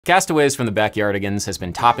Castaways from the Backyardigans has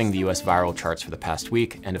been topping the US viral charts for the past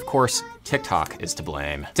week, and of course, TikTok is to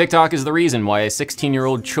blame. TikTok is the reason why a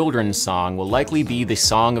 16-year-old children's song will likely be the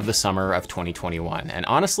song of the summer of 2021, and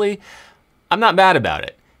honestly, I'm not mad about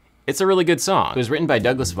it. It's a really good song. It was written by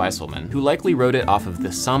Douglas Weiselman, who likely wrote it off of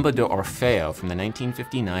the Samba de Orfeu from the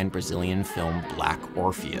 1959 Brazilian film Black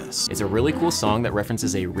Orpheus. It's a really cool song that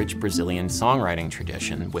references a rich Brazilian songwriting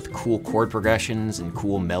tradition with cool chord progressions and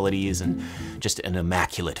cool melodies and just an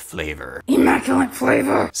immaculate flavor. Immaculate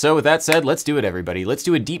flavor! So with that said, let's do it, everybody. Let's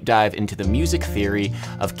do a deep dive into the music theory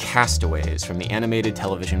of Castaways from the animated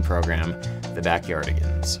television program The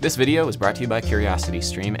Backyardigans. This video was brought to you by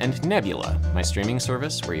CuriosityStream and Nebula, my streaming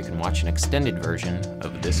service where you can watch an extended version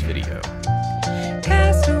of this video.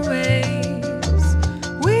 Castaways,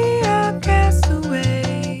 we are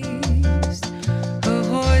castaways.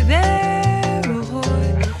 Ahoy there,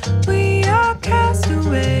 ahoy, we are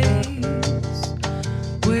castaways.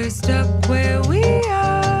 We're stuck where we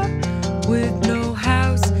are, with no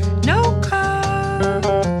house, no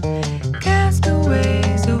car.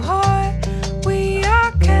 Castaways, ahoy, we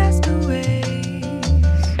are castaways.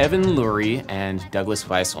 Evan Lurie and Douglas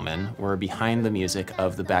Weiselman were behind the music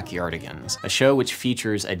of The Backyardigans, a show which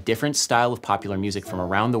features a different style of popular music from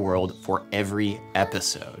around the world for every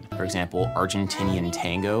episode. For example, Argentinian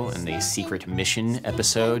tango in the Secret Mission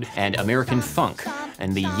episode, and American funk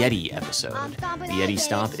in the Yeti episode. The Yeti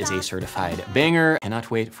Stomp is a certified banger. Cannot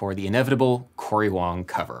wait for the inevitable Cory Wong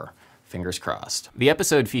cover. Fingers crossed. The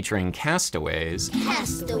episode featuring Castaways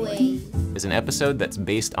is an episode that's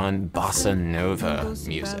based on bossa nova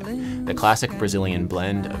music, the classic Brazilian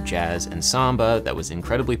blend of jazz and samba that was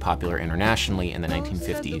incredibly popular internationally in the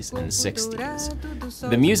 1950s and 60s.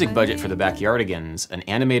 The music budget for The Backyardigans, an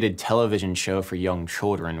animated television show for young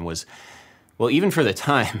children, was, well, even for the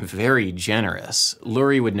time, very generous.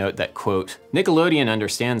 Lurie would note that, quote, Nickelodeon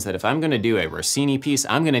understands that if I'm gonna do a Rossini piece,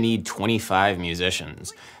 I'm gonna need 25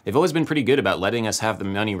 musicians. They've always been pretty good about letting us have the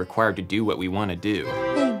money required to do what we wanna do.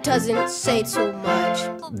 Who doesn't say too much?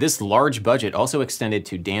 This large budget also extended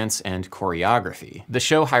to dance and choreography. The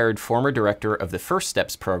show hired former director of the First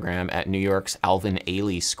Steps program at New York's Alvin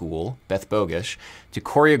Ailey School, Beth Bogish, to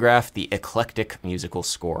choreograph the eclectic musical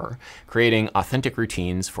score, creating authentic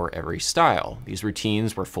routines for every style. These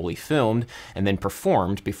routines were fully filmed and then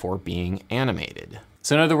performed before being animated.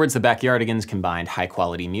 So in other words, the Backyardigans combined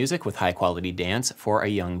high-quality music with high-quality dance for a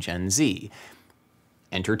young Gen Z.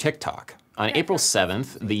 Enter TikTok. On April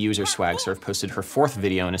 7th, the user SwagSurf posted her 4th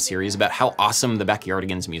video in a series about how awesome the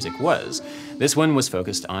Backyardigans music was. This one was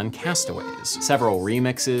focused on Castaways. Several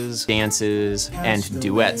remixes, dances, and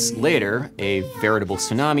duets later, a veritable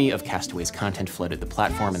tsunami of Castaways content flooded the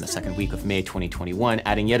platform in the second week of May 2021,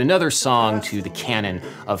 adding yet another song to the canon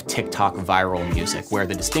of TikTok viral music, where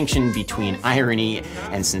the distinction between irony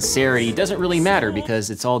and sincerity doesn't really matter because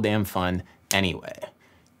it's all damn fun anyway.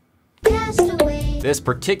 This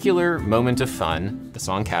particular moment of fun, the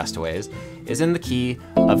song Castaways, is in the key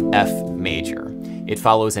of F major. It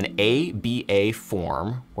follows an A-B-A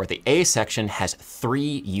form, where the A section has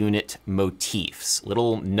 3 unit motifs,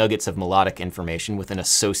 little nuggets of melodic information with an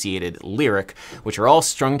associated lyric, which are all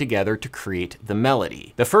strung together to create the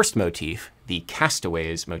melody. The first motif, the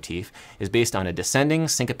Castaways motif, is based on a descending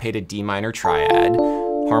syncopated D minor triad,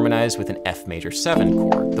 harmonized with an F major 7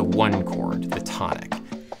 chord, the 1 chord, the tonic.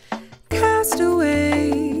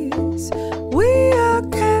 Castaways, we are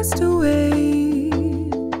castaways.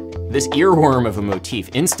 This earworm of a motif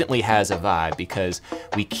instantly has a vibe because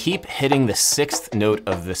we keep hitting the 6th note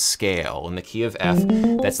of the scale. In the key of F,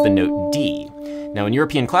 that's the note D. Now in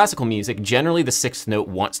European classical music, generally the 6th note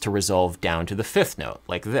wants to resolve down to the 5th note,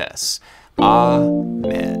 like this.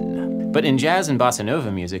 Amen. But in jazz and bossa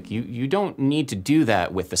nova music, you don't need to do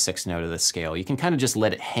that with the 6th note of the scale. You can kind of just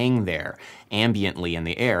let it hang there ambiently in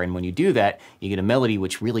the air, and when you do that, you get a melody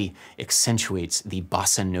which really accentuates the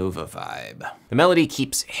bossa nova vibe. The melody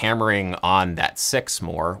keeps hammering on that 6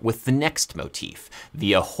 more with the next motif,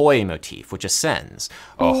 the ahoy motif, which ascends.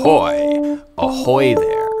 Ahoy, ahoy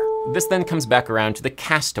there. This then comes back around to the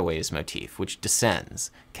Castaways motif, which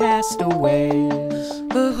descends. Castaways.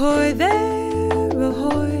 Ahoy there,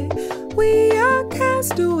 ahoy, we are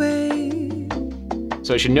castaways.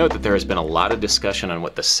 So I should note that there has been a lot of discussion on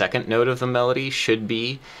what the 2nd note of the melody should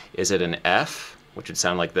be. Is it an F, which would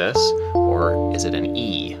sound like this, or is it an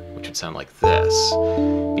E, which would sound like this?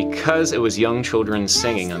 Because it was young children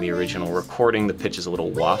singing on the original recording, the pitch is a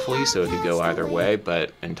little waffly, so it could go either way,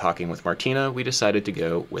 but in talking with Martina, we decided to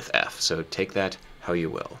go with F, so take that how you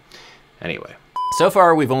will. Anyway, so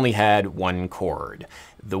far we've only had 1 chord,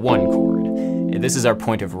 the 1 chord. This is our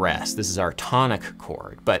point of rest. This is our tonic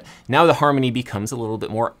chord. But now the harmony becomes a little bit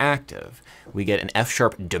more active. We get an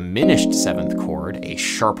F-sharp diminished 7th chord, a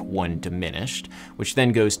sharp 1 diminished, which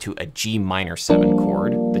then goes to a G minor 7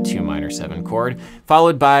 chord, the 2 minor 7 chord,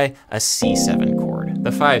 followed by a C7 chord, the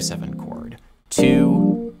 5-7 chord,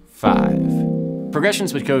 2, 5.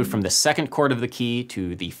 Progressions which go from the 2nd chord of the key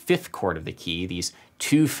to the 5th chord of the key, these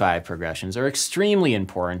 2-5 progressions, are extremely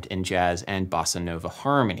important in jazz and bossa nova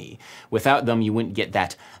harmony. Without them, you wouldn't get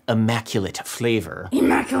that immaculate flavor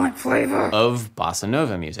of bossa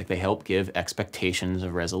nova music. They help give expectations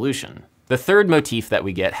of resolution. The 3rd motif that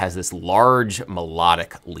we get has this large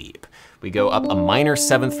melodic leap. We go up a minor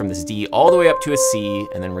 7th from this D all the way up to a C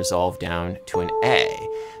and then resolve down to an A.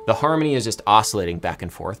 The harmony is just oscillating back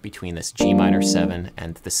and forth between this G minor 7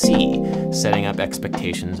 and the C, setting up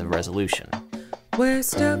expectations of resolution. We're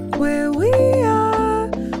stuck where we are,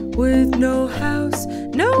 with no house,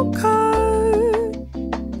 no car.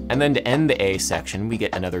 And then to end the A section, we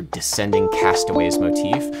get another descending Castaways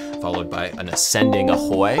motif, followed by an ascending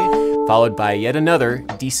ahoy, followed by yet another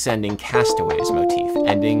descending Castaways motif,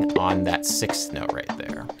 ending on that 6th note right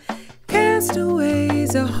there.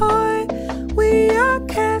 Castaways ahoy, we are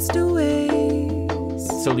castaways.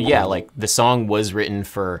 So yeah, like the song was written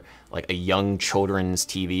for like a young children's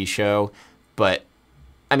TV show, but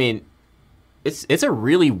I mean, it's a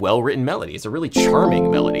really well-written melody. It's a really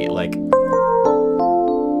charming melody, like,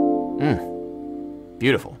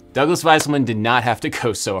 beautiful. Douglas Weisselman did not have to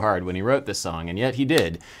go so hard when he wrote this song, and yet he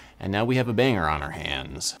did. And now we have a banger on our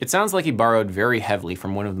hands. It sounds like he borrowed very heavily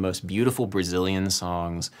from one of the most beautiful Brazilian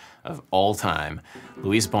songs of all time,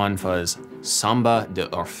 Luis Bonfa's Samba de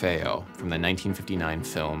Orfeu from the 1959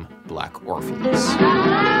 film Black Orpheus.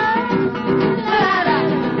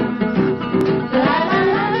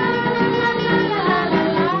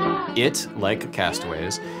 It, like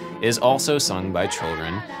Castaways, is also sung by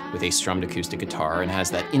children with a strummed acoustic guitar and has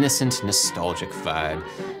that innocent, nostalgic vibe.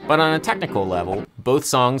 But on a technical level, both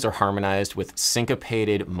songs are harmonized with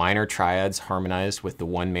syncopated minor triads harmonized with the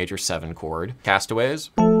 1 major 7 chord. Castaways,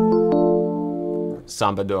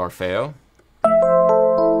 Samba de Orfeu.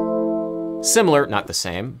 Similar, not the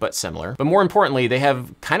same, but similar. But more importantly, they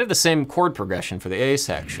have kind of the same chord progression for the A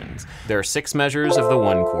sections. There are 6 measures of the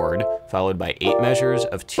 1 chord, followed by 8 measures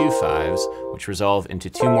of 2 5s, which resolve into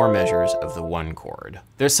 2 more measures of the 1 chord.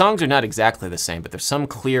 Their songs are not exactly the same, but there's some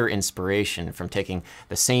clear inspiration from taking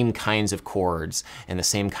the same kinds of chords and the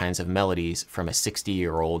same kinds of melodies from a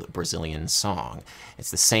 60-year-old Brazilian song. It's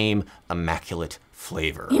the same immaculate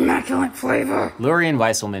flavor. Immaculate flavor. Lurie and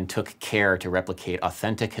Weisselman took care to replicate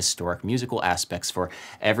authentic historic musical aspects for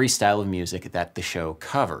every style of music that the show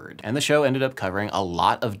covered. And the show ended up covering a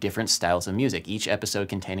lot of different styles of music, each episode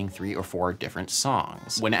containing 3 or 4 different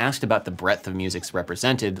songs. When asked about the breadth of musics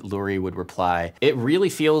represented, Lurie would reply, "It really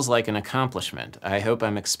feels like an accomplishment. I hope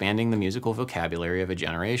I'm expanding the musical vocabulary of a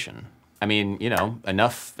generation." I mean, you know,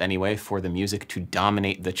 enough anyway for the music to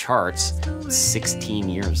dominate the charts 16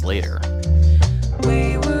 years later.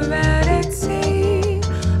 We were out at sea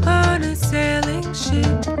on a sailing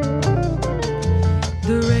ship.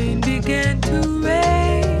 The rain began to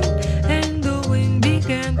rain and the wind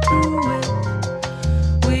began to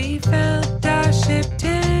whip. We felt our ship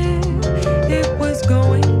tip, it was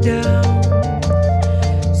going down.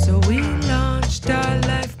 So we launched our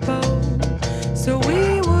lifeboat so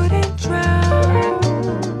we wouldn't drown.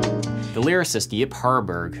 The lyricist Yip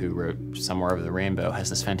Harburg, who wrote Somewhere Over the Rainbow,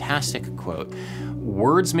 has this fantastic quote: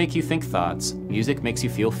 "Words make you think thoughts, music makes you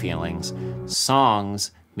feel feelings,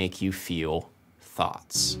 songs make you feel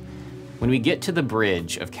thoughts." When we get to the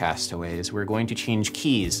bridge of Castaways, we're going to change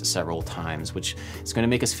keys several times, which is going to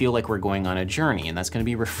make us feel like we're going on a journey, and that's going to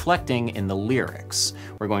be reflecting in the lyrics.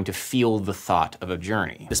 We're going to feel the thought of a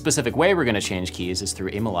journey. The specific way we're going to change keys is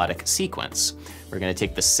through a melodic sequence. We're going to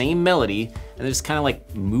take the same melody and just kind of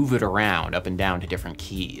like move it around up and down to different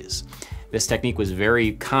keys. This technique was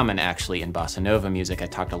very common actually in bossa nova music. I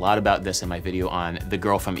talked a lot about this in my video on The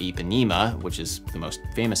Girl from Ipanema, which is the most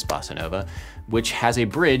famous bossa nova, which has a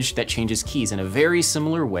bridge that changes keys in a very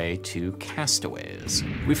similar way to Castaways.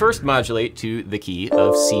 We first modulate to the key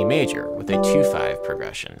of C major with a 2-5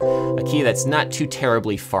 progression, a key that's not too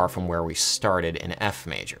terribly far from where we started in F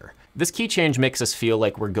major. This key change makes us feel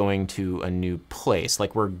like we're going to a new place,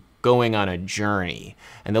 like we're going on a journey.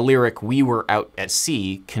 And the lyric, "We were out at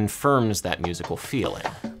sea," confirms that musical feeling.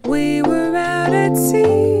 We were out at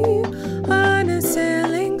sea on a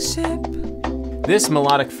sailing ship. This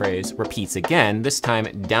melodic phrase repeats again, this time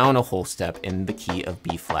down a whole step in the key of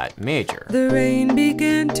B flat major. The rain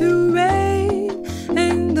began to rain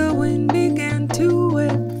and the wind began to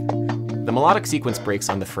whip. The The melodic sequence breaks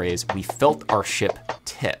on the phrase, "We felt our ship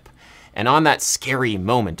tip." And on that scary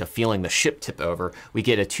moment of feeling the ship tip over, we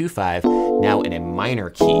get a 2/5, now in a minor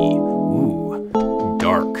key. Ooh,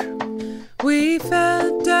 dark. We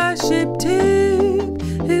felt our ship tip,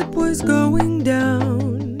 it was going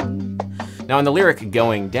down. Now in the lyric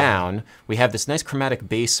 "going down," we have this nice chromatic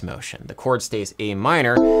bass motion. The chord stays A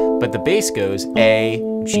minor, but the bass goes A,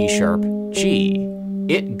 G sharp, G.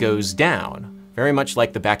 It goes down, very much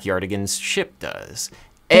like the Backyardigans' ship does.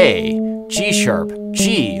 A, G sharp,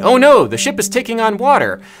 G. Oh no, the ship is taking on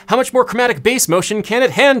water. How much more chromatic bass motion can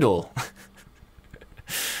it handle?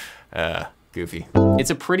 Goofy. It's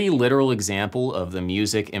a pretty literal example of the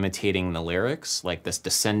music imitating the lyrics, like this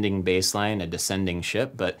descending bass line, a descending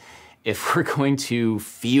ship, but if we're going to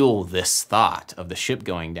feel this thought of the ship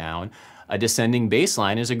going down, a descending bass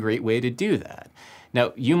line is a great way to do that.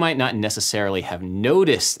 Now, you might not necessarily have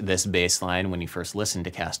noticed this bass line when you first listened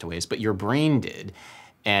to Castaways, but your brain did.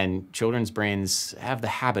 And children's brains have the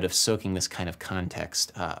habit of soaking this kind of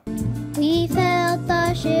context up. We felt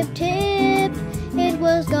the ship tip, it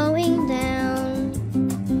was going down.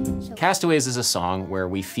 Castaways is a song where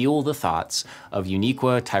we feel the thoughts of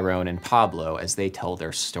Uniqua, Tyrone, and Pablo as they tell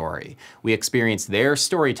their story. We experience their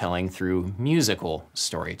storytelling through musical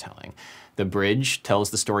storytelling. The bridge tells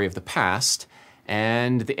the story of the past,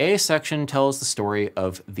 and the A section tells the story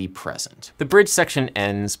of the present. The bridge section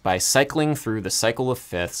ends by cycling through the cycle of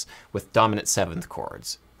fifths with dominant seventh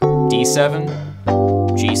chords. D7,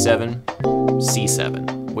 G7,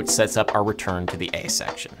 C7, which sets up our return to the A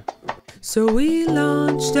section. So we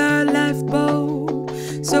launched our lifeboat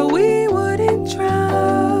so we wouldn't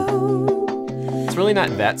drown. It's really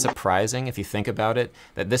not that surprising if you think about it,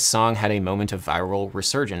 that this song had a moment of viral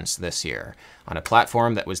resurgence this year on a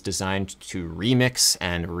platform that was designed to remix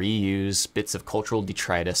and reuse bits of cultural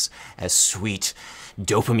detritus as sweet,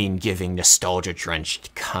 dopamine-giving,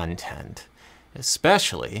 nostalgia-drenched content,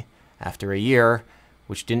 especially after a year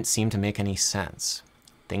which didn't seem to make any sense.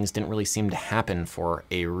 Things didn't really seem to happen for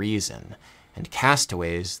a reason, and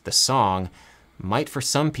Castaways, the song, might for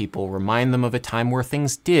some people remind them of a time where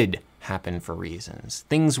things did happen for reasons.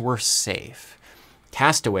 Things were safe.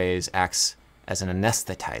 Castaways acts as an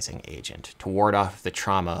anesthetizing agent to ward off the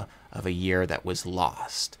trauma of a year that was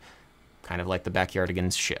lost, kind of like the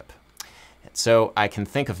Backyardigans' ship. And so I can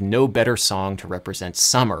think of no better song to represent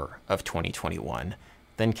summer of 2021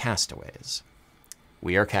 than Castaways.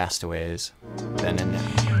 We are Castaways, then and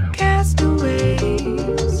now.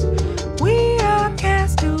 Castaways, we are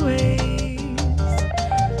castaways.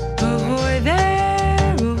 Ahoy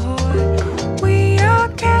there, ahoy, we are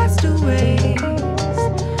castaways.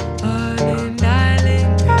 On an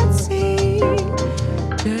island at sea,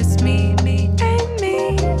 just me and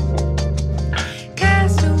me.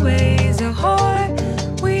 Castaways, ahoy,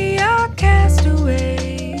 we are castaways.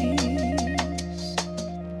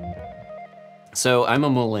 So I'm a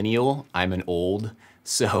millennial, I'm an old,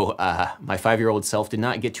 so my 5-year-old self did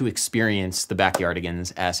not get to experience the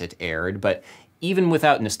Backyardigans as it aired, but even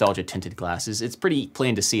without nostalgia-tinted glasses, it's pretty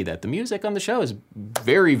plain to see that the music on the show is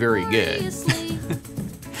very, very good.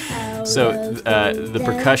 So the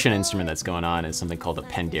percussion instrument that's going on is something called a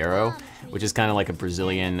pandero, which is kind of like a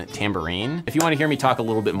Brazilian tambourine. If you want to hear me talk a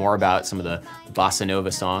little bit more about some of the bossa nova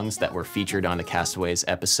songs that were featured on the Castaways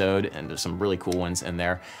episode, and there's some really cool ones in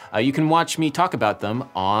there, you can watch me talk about them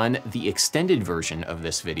on the extended version of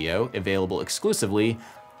this video, available exclusively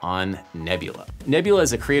on Nebula. Nebula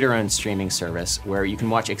is a creator-owned streaming service where you can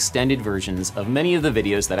watch extended versions of many of the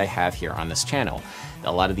videos that I have here on this channel.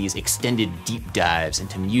 A lot of these extended deep dives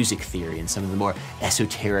into music theory and some of the more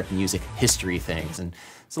esoteric music history things, and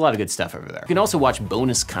there's a lot of good stuff over there. You can also watch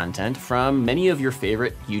bonus content from many of your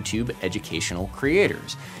favorite YouTube educational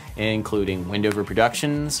creators, including Windover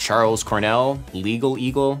Productions, Charles Cornell, Legal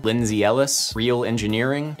Eagle, Lindsay Ellis, Real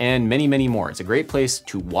Engineering, and many, many more. It's a great place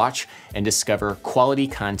to watch and discover quality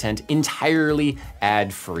content entirely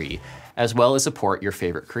ad-free, as well as support your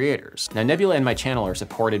favorite creators. Now, Nebula and my channel are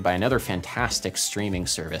supported by another fantastic streaming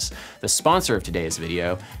service, the sponsor of today's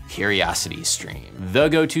video, CuriosityStream, the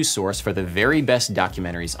go-to source for the very best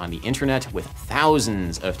documentaries on the internet with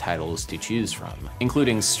thousands of titles to choose from,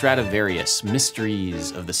 including Stradivarius,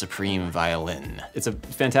 Mysteries of the Supreme Violin. It's a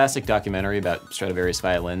fantastic documentary about Stradivarius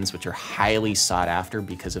violins, which are highly sought after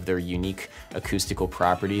because of their unique acoustical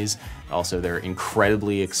properties. Also, they're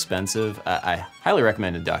incredibly expensive. I highly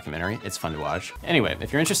recommend the documentary. It's fun to watch. Anyway,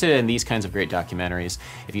 if you're interested in these kinds of great documentaries,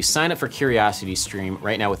 if you sign up for CuriosityStream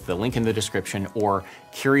right now with the link in the description or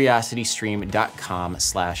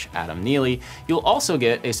curiositystream.com/Adam Neely, you'll also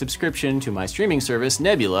get a subscription to my streaming service,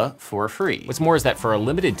 Nebula, for free. What's more is that for a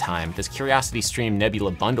limited time, this CuriosityStream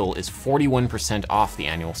Nebula bundle is 41% off the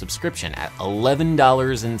annual subscription at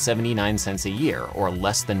 $11.79 a year, or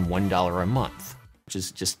less than $1 a month, which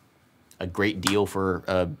is just a great deal for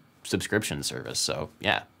a subscription service. So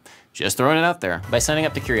yeah, just throwing it out there. By signing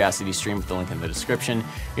up to CuriosityStream with the link in the description,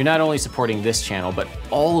 you're not only supporting this channel, but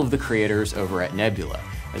all of the creators over at Nebula,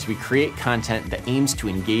 as we create content that aims to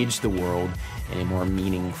engage the world in a more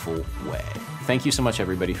meaningful way. Thank you so much,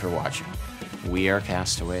 everybody, for watching. We are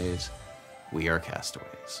Castaways. We are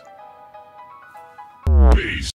Castaways. Peace.